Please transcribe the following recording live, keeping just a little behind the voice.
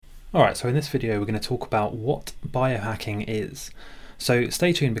Alright, so in this video we're going to talk about what biohacking is. So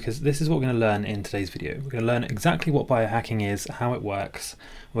stay tuned because this is what we're going to learn in today's video. We're going to learn exactly what biohacking is, how it works.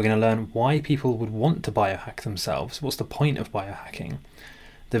 We're going to learn why people would want to biohack themselves, what's the point of biohacking,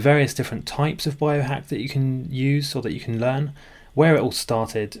 the various different types of biohack that you can use or that you can learn, where it all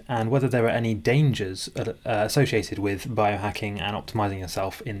started, and whether there are any dangers associated with biohacking and optimizing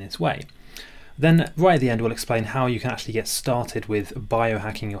yourself in this way. Then right at the end we'll explain how you can actually get started with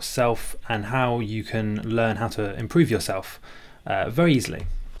biohacking yourself and how you can learn how to improve yourself very easily.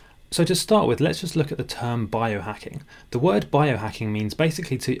 So to start with, let's just look at the term biohacking. The word biohacking means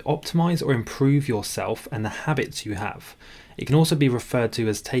basically to optimize or improve yourself and the habits you have. It can also be referred to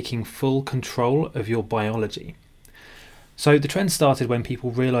as taking full control of your biology. So the trend started when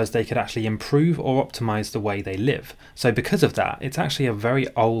people realized they could actually improve or optimize the way they live. So because of that, it's actually a very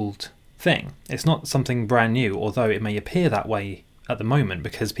old thing. It's not something brand new, although it may appear that way at the moment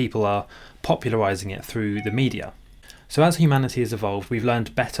because people are popularizing it through the media. So as humanity has evolved, we've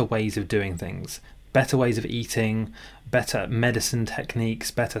learned better ways of doing things, better ways of eating, better medicine techniques,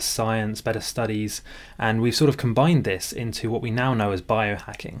 better science, better studies, and we've sort of combined this into what we now know as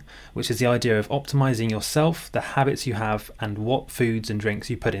biohacking, which is the idea of optimizing yourself, the habits you have, and what foods and drinks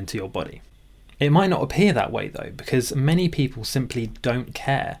you put into your body. It might not appear that way though, because many people simply don't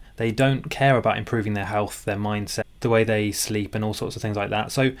care. They don't care about improving their health, their mindset, the way they sleep and all sorts of things like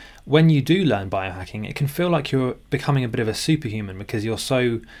that. So when you do learn biohacking, it can feel like you're becoming a bit of a superhuman because you're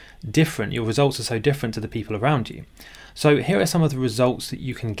so different, your results are so different to the people around you. So here are some of the results that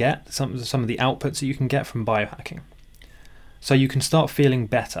you can get, some of the outputs that you can get from biohacking. So you can start feeling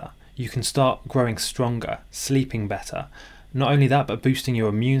better, you can start growing stronger, sleeping better. Not only that, but boosting your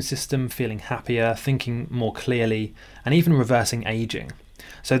immune system, feeling happier, thinking more clearly, and even reversing aging.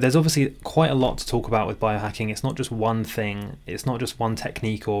 So there's obviously quite a lot to talk about with biohacking. It's not just one thing, it's not just one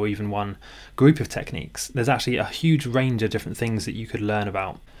technique or even one group of techniques. There's actually a huge range of different things that you could learn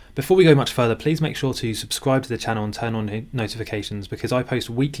about. Before we go much further, please make sure to subscribe to the channel and turn on notifications because I post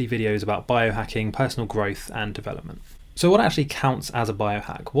weekly videos about biohacking, personal growth, and development. So what actually counts as a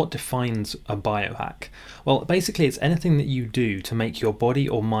biohack? What defines a biohack? Well, basically it's anything that you do to make your body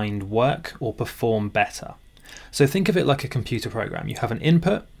or mind work or perform better. So think of it like a computer program. You have an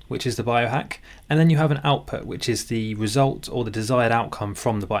input, which is the biohack, and then you have an output, which is the result or the desired outcome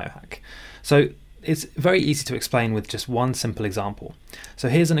from the biohack. So it's very easy to explain with just one simple example. So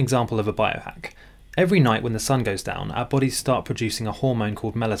here's an example of a biohack. Every night when the sun goes down, our bodies start producing a hormone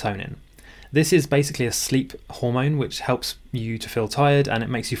called melatonin. This is basically a sleep hormone which helps you to feel tired and it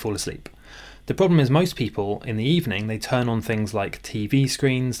makes you fall asleep. The problem is most people in the evening, they turn on things like TV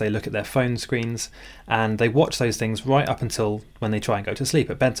screens, they look at their phone screens, and they watch those things right up until when they try and go to sleep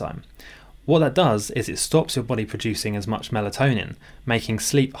at bedtime. What that does is it stops your body producing as much melatonin, making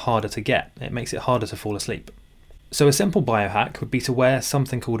sleep harder to get. It makes it harder to fall asleep. So a simple biohack would be to wear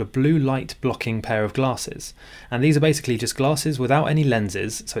something called a blue light blocking pair of glasses. And these are basically just glasses without any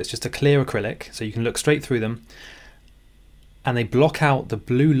lenses, so it's just a clear acrylic, so you can look straight through them. And they block out the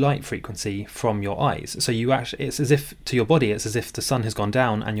blue light frequency from your eyes. So it's as if, to your body, it's as if the sun has gone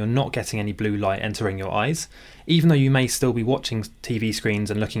down and you're not getting any blue light entering your eyes, even though you may still be watching TV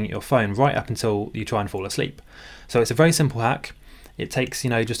screens and looking at your phone right up until you try and fall asleep. So it's a very simple hack. It takes,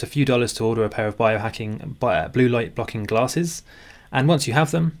 just a few dollars to order a pair of biohacking blue light blocking glasses. And once you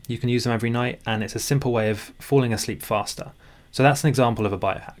have them, you can use them every night, and it's a simple way of falling asleep faster. So that's an example of a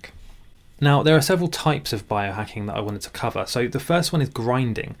biohack. Now, there are several types of biohacking that I wanted to cover. So the first one is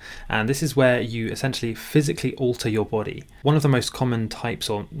grinding, and this is where you essentially physically alter your body. One of the most common types,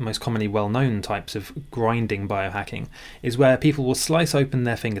 or most commonly well-known types of grinding biohacking, is where people will slice open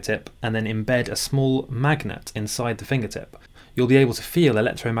their fingertip and then embed a small magnet inside the fingertip. You'll be able to feel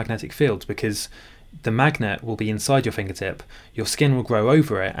electromagnetic fields because the magnet will be inside your fingertip, your skin will grow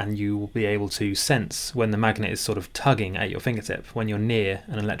over it, and you will be able to sense when the magnet is sort of tugging at your fingertip when you're near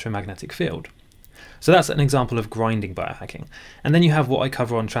an electromagnetic field. So that's an example of grinding biohacking. And then you have what I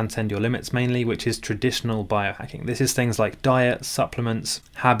cover on Transcend Your Limits mainly, which is traditional biohacking. This is things like diet, supplements,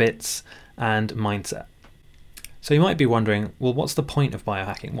 habits, and mindset. So you might be wondering, well, what's the point of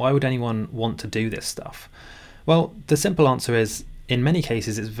biohacking? Why would anyone want to do this stuff? Well, the simple answer is, in many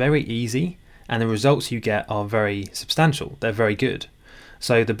cases, it's very easy and the results you get are very substantial. They're very good.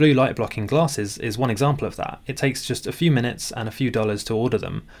 So the blue light blocking glasses is one example of that. It takes just a few minutes and a few dollars to order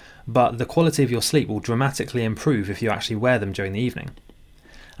them, but the quality of your sleep will dramatically improve if you actually wear them during the evening.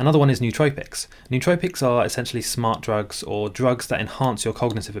 Another one is nootropics. Nootropics are essentially smart drugs or drugs that enhance your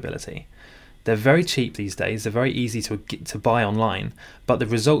cognitive ability. They're very cheap these days, they're very easy to buy online, but the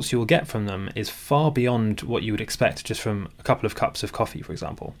results you will get from them is far beyond what you would expect just from a couple of cups of coffee, for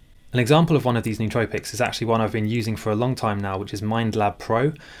example. An example of one of these nootropics is actually one I've been using for a long time now, which is MindLab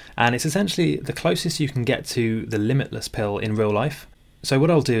Pro, and it's essentially the closest you can get to the limitless pill in real life. So what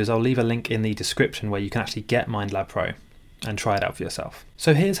I'll do is I'll leave a link in the description where you can actually get MindLab Pro and try it out for yourself.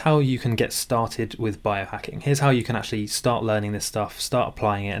 So here's how you can get started with biohacking. Here's how you can actually start learning this stuff, start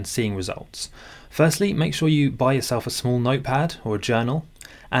applying it and seeing results. Firstly, make sure you buy yourself a small notepad or a journal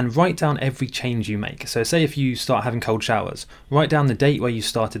and write down every change you make. So say if you start having cold showers, write down the date where you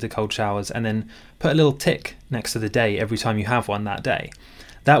started the cold showers and then put a little tick next to the day every time you have one that day.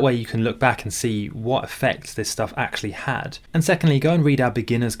 That way you can look back and see what effect this stuff actually had. And secondly, go and read our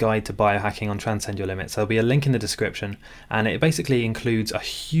beginner's guide to biohacking on Transcend Your Limits. There'll be a link in the description and it basically includes a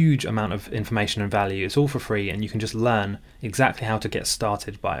huge amount of information and value. It's all for free and you can just learn exactly how to get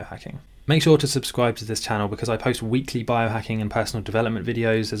started biohacking. Make sure to subscribe to this channel because I post weekly biohacking and personal development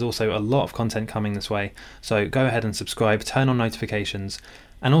videos. There's also a lot of content coming this way. So go ahead and subscribe, turn on notifications.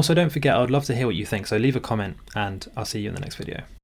 And also don't forget, I'd love to hear what you think. So leave a comment and I'll see you in the next video.